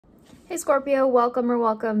Hey Scorpio,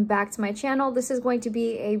 welcome back to my channel. This is going to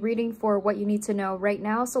be a reading for what you need to know right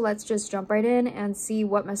now. So let's just jump right in and see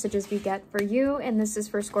what messages we get for you. And this is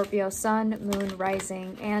for Scorpio Sun, Moon,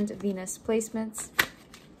 Rising, and Venus placements.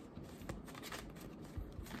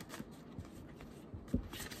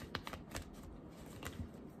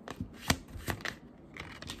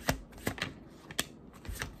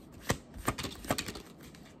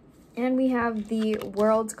 And we have the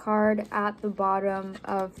World card at the bottom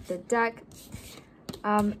of the deck.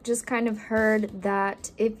 Just kind of heard that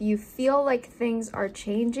if you feel like things are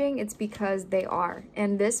changing, it's because they are.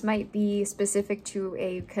 And this might be specific to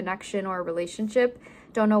a connection or a relationship.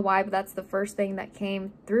 Don't know why, but that's the first thing that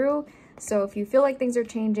came through. So if you feel like things are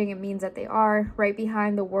changing, it means that they are. Right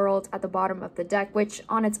behind the World at the bottom of the deck, which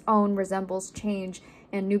on its own resembles change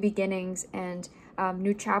and new beginnings and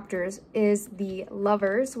new chapters, is the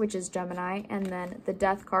Lovers, which is Gemini, and then the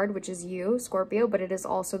Death card, which is you, Scorpio, but it is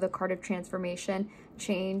also the card of transformation,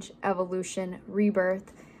 change, evolution,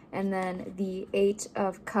 rebirth, and then the Eight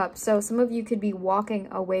of Cups. So some of you could be walking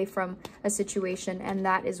away from a situation, and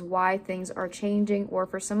that is why things are changing, or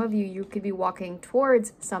for some of you, you could be walking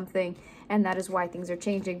towards something, and that is why things are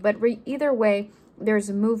changing. But either way,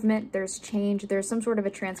 there's movement, there's change, there's some sort of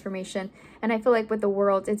a transformation. And I feel like with the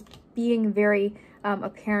World, it's being very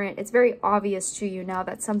apparent. It's very obvious to you now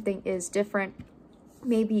that something is different,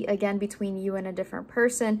 maybe again between you and a different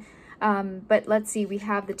person. But let's see, we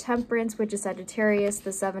have the Temperance, which is Sagittarius,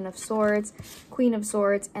 the Seven of Swords, Queen of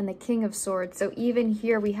Swords, and the King of Swords. So even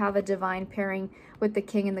here we have a divine pairing with the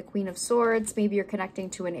King and the Queen of Swords. Maybe you're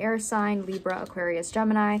connecting to an air sign, Libra, Aquarius,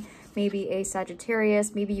 Gemini, maybe a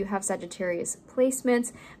Sagittarius, maybe you have Sagittarius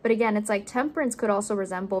placements. But again, it's like Temperance could also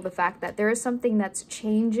resemble the fact that there is something that's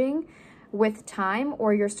changing with time,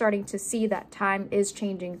 or you're starting to see that time is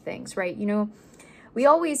changing things, right? You know, we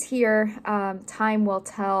always hear time will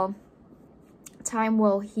tell, time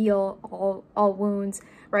will heal all wounds,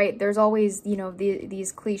 right? There's always, you know,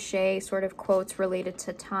 these cliche sort of quotes related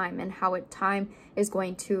to time and how time is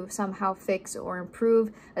going to somehow fix or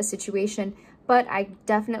improve a situation. But I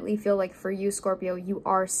definitely feel like for you, Scorpio, you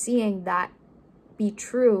are seeing that be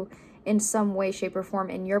true in some way, shape, or form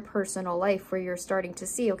in your personal life, where you're starting to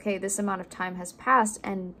see, okay, this amount of time has passed,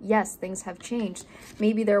 and yes, things have changed.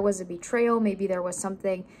 Maybe there was a betrayal, maybe there was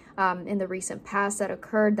something in the recent past that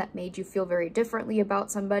occurred that made you feel very differently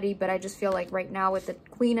about somebody, but I just feel like right now with the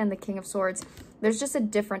Queen and the King of Swords, there's just a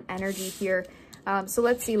different energy here. So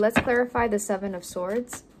let's see, let's clarify the Seven of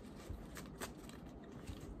Swords.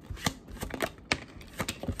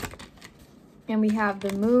 And we have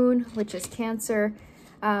the Moon, which is Cancer.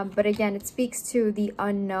 But again, it speaks to the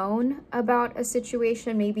unknown about a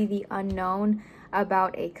situation, maybe the unknown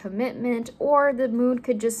about a commitment, or the Moon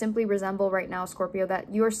could just simply resemble right now, Scorpio,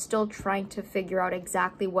 that you're still trying to figure out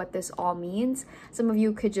exactly what this all means. Some of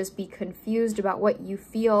you could just be confused about what you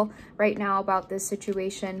feel right now about this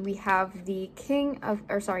situation. We have the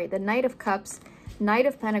the Knight of Cups, Knight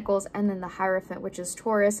of Pentacles, and then the Hierophant, which is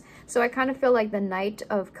Taurus. So I kind of feel like the Knight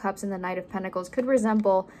of Cups and the Knight of Pentacles could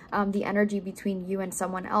resemble the energy between you and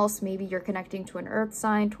someone else. Maybe you're connecting to an earth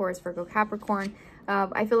sign, Taurus, Virgo, Capricorn.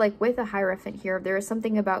 I feel like with a Hierophant here, there is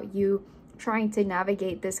something about you trying to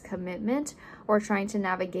navigate this commitment or trying to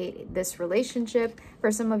navigate this relationship. For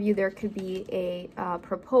some of you, there could be a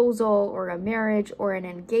proposal or a marriage or an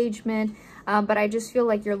engagement. But I just feel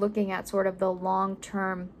like you're looking at sort of the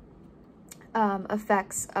long-term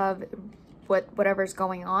effects of whatever's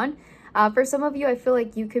going on. For some of you, I feel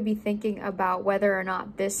like you could be thinking about whether or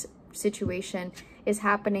not this situation is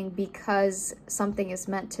happening because something is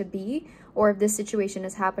meant to be, or if this situation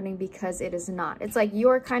is happening because it is not. It's like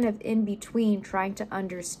you're kind of in between, trying to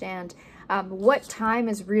understand what time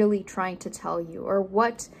is really trying to tell you, or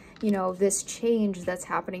what, you know, this change that's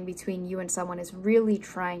happening between you and someone is really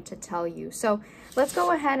trying to tell you. So let's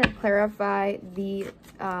go ahead and clarify the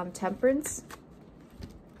Temperance.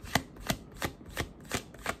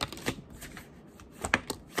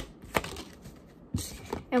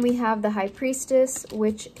 And we have the High Priestess,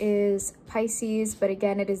 which is Pisces, but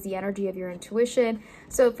again, it is the energy of your intuition.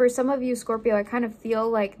 So for some of you, Scorpio, I kind of feel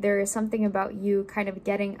like there is something about you kind of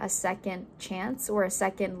getting a second chance or a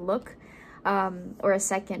second look, or a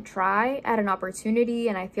second try at an opportunity.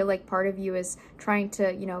 And I feel like part of you is trying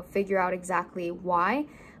to, you know, figure out exactly why,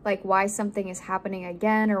 like why something is happening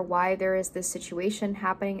again, or why there is this situation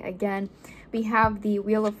happening again. We have the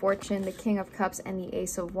Wheel of Fortune, the King of Cups, and the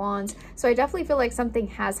Ace of Wands. So I definitely feel like something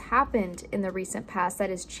has happened in the recent past that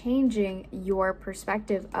is changing your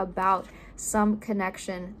perspective about some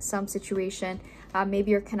connection, some situation.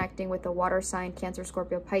 Maybe you're connecting with a water sign, Cancer,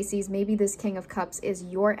 Scorpio, Pisces. Maybe this King of Cups is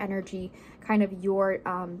your energy, kind of your,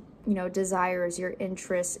 you know, desires, your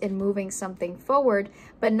interests in moving something forward,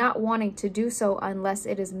 but not wanting to do so unless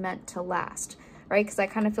it is meant to last, right? Because I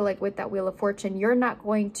kind of feel like with that Wheel of Fortune, you're not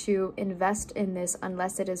going to invest in this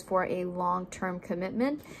unless it is for a long-term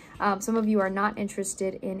commitment. Some of you are not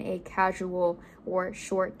interested in a casual or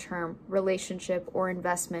short-term relationship or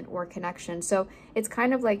investment or connection. So it's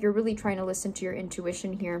kind of like you're really trying to listen to your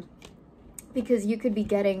intuition here, because you could be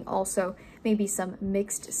getting also maybe some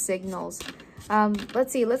mixed signals.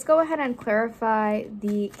 Let's see, let's go ahead and clarify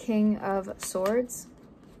the King of Swords.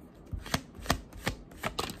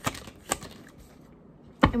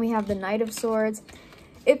 And we have the Knight of Swords.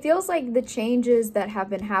 It feels like the changes that have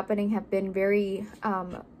been happening have been very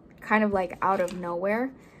kind of like out of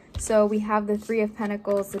nowhere. So we have the Three of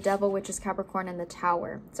Pentacles, the Devil, which is Capricorn, and the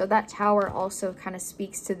Tower. So that Tower also kind of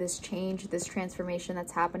speaks to this change, this transformation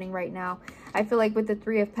that's happening right now. I feel like with the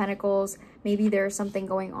Three of Pentacles, maybe there's something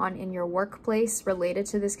going on in your workplace related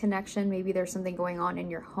to this connection. Maybe there's something going on in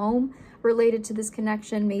your home related to this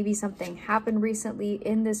connection. Maybe something happened recently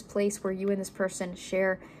in this place where you and this person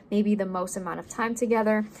share maybe the most amount of time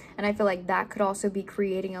together. And I feel like that could also be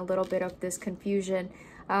creating a little bit of this confusion.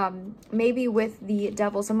 Maybe with the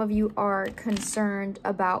Devil, some of you are concerned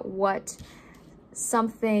about what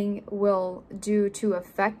something will do to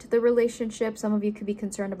affect the relationship. Some of you could be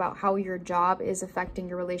concerned about how your job is affecting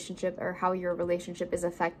your relationship, or how your relationship is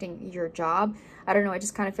affecting your job. I don't know, it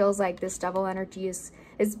just kind of feels like this Devil energy is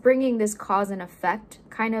bringing this cause and effect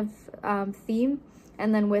kind of theme.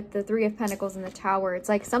 And then with the Three of Pentacles and the Tower, it's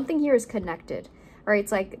like something here is connected. Right?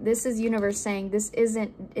 It's like this is universe saying this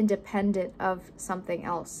isn't independent of something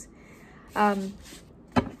else.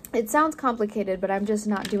 It sounds complicated, but I'm just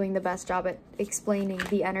not doing the best job at explaining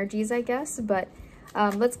the energies, I guess. But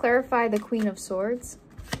let's clarify the Queen of Swords.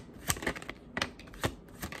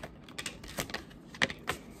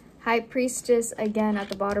 High Priestess, again, at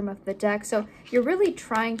the bottom of the deck. So you're really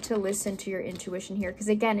trying to listen to your intuition here, because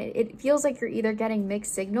again, it feels like you're either getting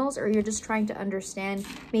mixed signals, or you're just trying to understand,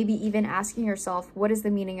 maybe even asking yourself, what is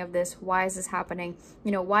the meaning of this? Why is this happening?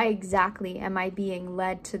 You know, why exactly am I being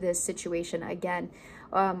led to this situation again?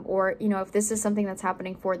 Or, you know, if this is something that's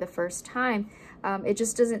happening for the first time, it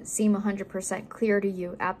just doesn't seem 100% clear to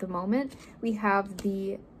you at the moment. We have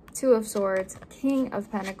the Two of Swords, King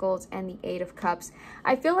of Pentacles, and the Eight of Cups.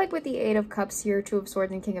 I feel like with the Eight of Cups here, Two of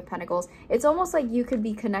Swords and King of Pentacles, it's almost like you could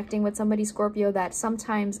be connecting with somebody, Scorpio, that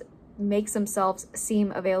sometimes makes themselves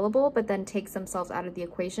seem available, but then takes themselves out of the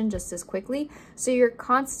equation just as quickly. So you're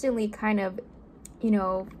constantly kind of, you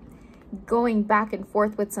know, going back and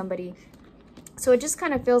forth with somebody. So it just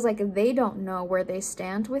kind of feels like they don't know where they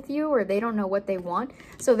stand with you, or they don't know what they want.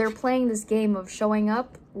 So they're playing this game of showing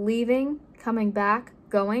up, leaving, coming back,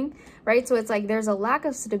 going, right? So it's like there's a lack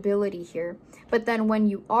of stability here. But then when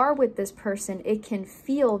you are with this person, it can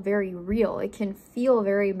feel very real. It can feel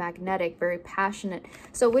very magnetic, very passionate.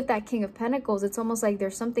 So with that King of Pentacles, it's almost like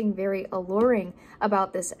there's something very alluring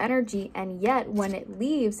about this energy. And yet when it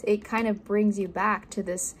leaves, it kind of brings you back to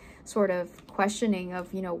this sort of questioning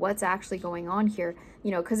of, you know, what's actually going on here,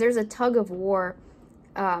 you know, because there's a tug of war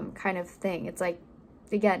kind of thing. It's like,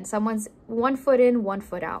 again, someone's one foot in, one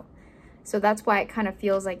foot out. So that's why it kind of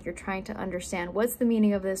feels like you're trying to understand, what's the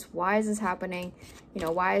meaning of this? Why is this happening? You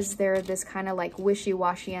know, why is there this kind of like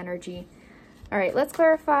wishy-washy energy? All right, let's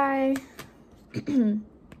clarify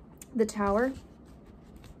the Tower.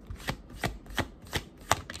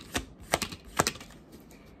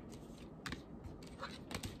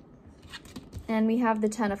 And we have the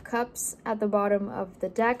Ten of Cups at the bottom of the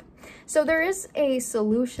deck. So there is a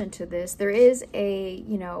solution to this. There is a,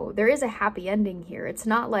 you know, there is a happy ending here. It's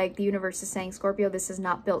not like the universe is saying, Scorpio, this is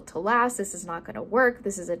not built to last. This is not going to work.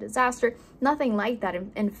 This is a disaster. Nothing like that.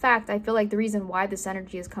 In fact, I feel like the reason why this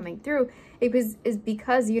energy is coming through is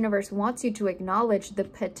because the universe wants you to acknowledge the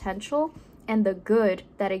potential and the good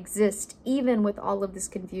that exists, even with all of this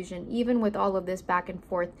confusion, even with all of this back and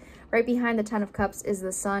forth. Right behind the Ten of Cups is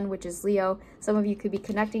the Sun, which is Leo. Some of you could be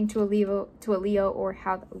connecting to a Leo or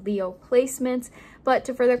have Leo placements. But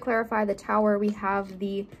to further clarify the Tower, we have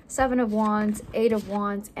the Seven of Wands, Eight of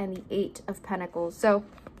Wands, and the Eight of Pentacles. So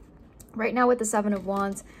right now with the Seven of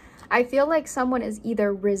Wands, I feel like someone is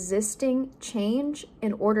either resisting change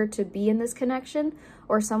in order to be in this connection,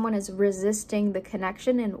 or someone is resisting the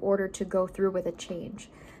connection in order to go through with a change.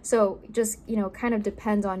 So just, you know, kind of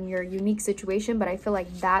depends on your unique situation, but I feel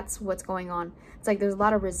like that's what's going on. It's like there's a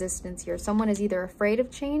lot of resistance here. Someone is either afraid of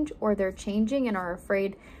change or they're changing and are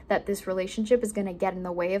afraid that this relationship is going to get in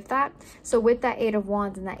the way of that. So with that Eight of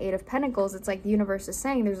Wands and that Eight of Pentacles, it's like the universe is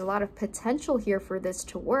saying there's a lot of potential here for this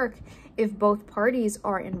to work if both parties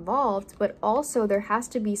are involved, but also there has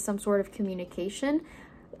to be some sort of communication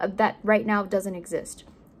that right now doesn't exist.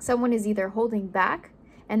 Someone is either holding back,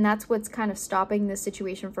 and that's what's kind of stopping this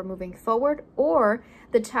situation from moving forward, or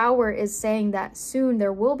the Tower is saying that soon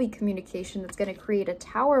there will be communication that's going to create a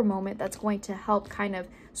Tower moment that's going to help kind of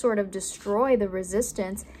sort of destroy the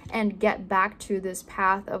resistance and get back to this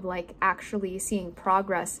path of like actually seeing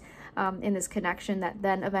progress in this connection that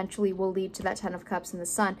then eventually will lead to that Ten of Cups and the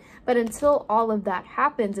Sun. But until all of that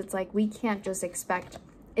happens, it's like we can't just expect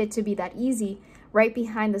it to be that easy. Right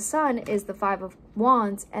behind the Sun is the Five of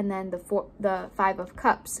Wands and then the Five of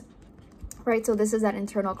Cups, right? So this is that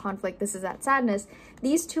internal conflict. This is that sadness.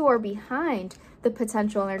 These two are behind the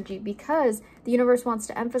potential energy because the universe wants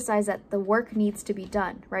to emphasize that the work needs to be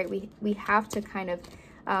done, right? We have to kind of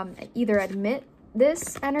either admit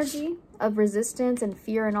this energy of resistance and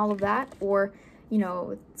fear and all of that, or, you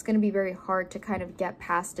know, it's going to be very hard to kind of get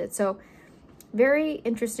past it. So very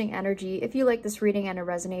interesting energy. If you like this reading and it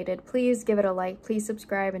resonated, please give it a like, please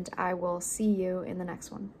subscribe, and I will see you in the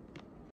next one.